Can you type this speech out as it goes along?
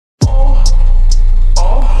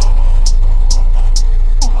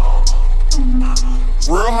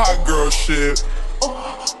hot girl shit.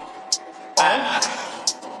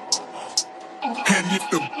 And if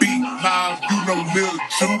the beat live, you know Lil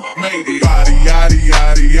Juke made it. Body yaddy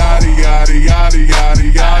yaddy yaddy yaddy yaddy yaddy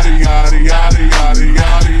yaddy yaddy yaddy yaddy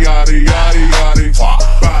yaddy yaddy yaddy yaddy.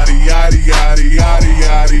 Body yaddy yaddy yaddy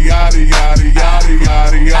yaddy yaddy yaddy yaddy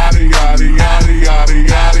yaddy yaddy yaddy yaddy yaddy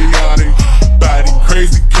yaddy yaddy. Body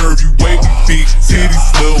crazy curvy wavy feet, titties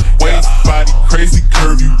little waist. Body crazy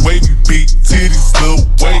curvy wavy feet, titties little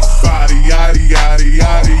waist. Body yaddy yaddy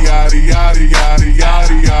yaddy yaddy yaddy yaddy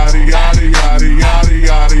yaddy yaddy yaddy yaddy yaddy yaddy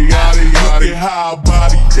yaddy yaddy. Look at how I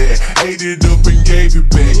body that, ate it up and gave it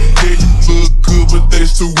back. Yeah, you look good, but they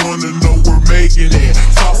still wanna know we're making it.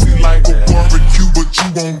 Saucy like a barbecue, but you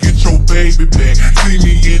won't get your baby back. See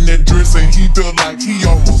me in that dress and he felt like he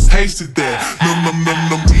almost tasted that. Num,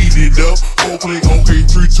 eat it up. Play okay,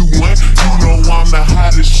 3, 2, 1. You know I'm the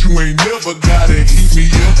hottest, you ain't never gotta heat me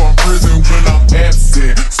up. I'm present when I'm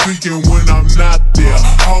absent, speaking when I'm not there.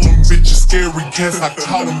 All them bitches scary cats, I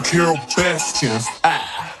call them Carol Baskins.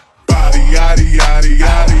 Body yaddy yaddy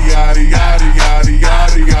yaddy yaddy yaddy yaddy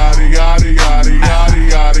yaddy yaddy yaddy yaddy yaddy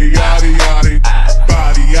yaddy yaddy yaddy.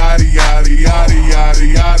 Body yaddy yaddy yaddy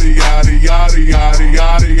yaddy yaddy yaddy yaddy yaddy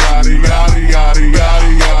yaddy yaddy yaddy yaddy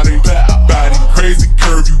yaddy yaddy. Body crazy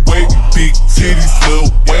curvy wavy big titties little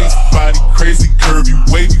waist. Body crazy curvy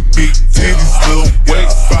wavy big titties little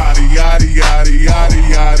waist. Body yaddy yaddy yaddy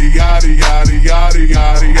yaddy yaddy yaddy yaddy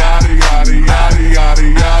yaddy yaddy yaddy yaddy yaddy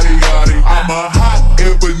yaddy yaddy. I'm a hot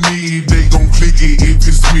ebony, they gon' click it if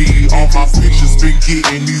it's me. All my pictures been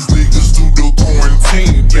getting these niggas through the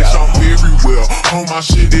quarantine. Bitch, I'm very well on my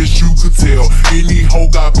shit as you could tell. Any hoe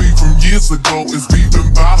got beef from years ago is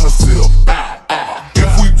beefing by herself. If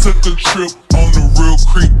we took a trip on the real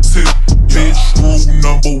creep tip, bitch, rule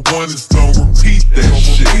number 1 is don't repeat that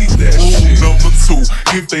shit. Rule number 2,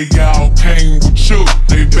 if they all came with you,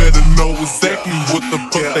 they better know exactly what the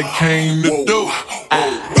fuck they came to do.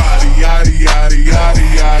 Body yaddy yaddy yaddy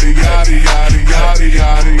yaddy yaddy yaddy yaddy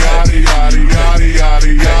yaddy yaddy yaddy yaddy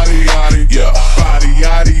yaddy yaddy yaddy. Yeah. Body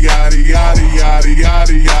yaddy yaddy yaddy yaddy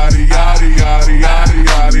yaddy yaddy yaddy yaddy yaddy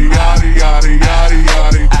yaddy yaddy yaddy yaddy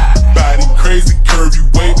yaddy. Body crazy curvy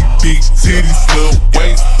wavy big titties little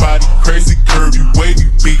waist. Body crazy curvy wavy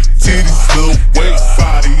big titties little waist.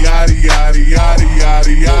 Body yaddy yaddy yaddy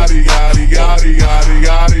yaddy yaddy yaddy yaddy yaddy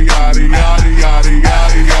yaddy yaddy yaddy yaddy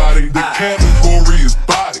yaddy yaddy. The category is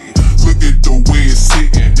body. Look at the way it's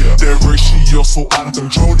sitting. That ratio so out of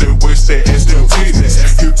control. That waist, that ass, them titties.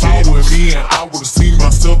 If you with me and I would've seen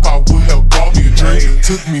myself, I would have bought me a drink.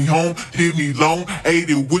 Took me home, did me long, ate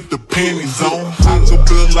it with the panties on. I could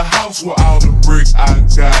build a house with all the brick I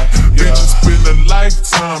got. Bitches spend a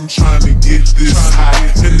lifetime trying to get this high.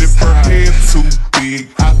 And if her head too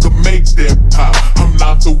big, I could make that pop. I'm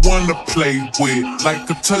not the one to play with, like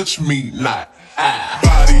a touch me not.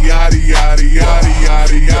 Body yaddy yaddy yaddy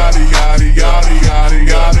yaddy yaddy yaddy yaddy yaddy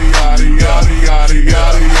yaddy yaddy yaddy yaddy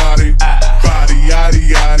yaddy yaddy. Body yaddy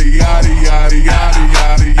yaddy yaddy yaddy yaddy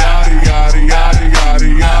yaddy yaddy yaddy yaddy yaddy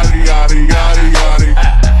yaddy yaddy yaddy yaddy.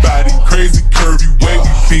 Body crazy curvy wavy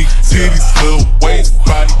big titties little waist.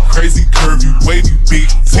 Body crazy curvy wavy big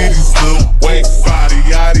titties little waist. Body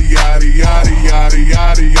yaddy yaddy yaddy yaddy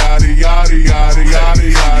yaddy yaddy yaddy yaddy yaddy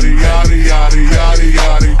yaddy yaddy yaddy yaddy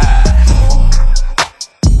yaddy.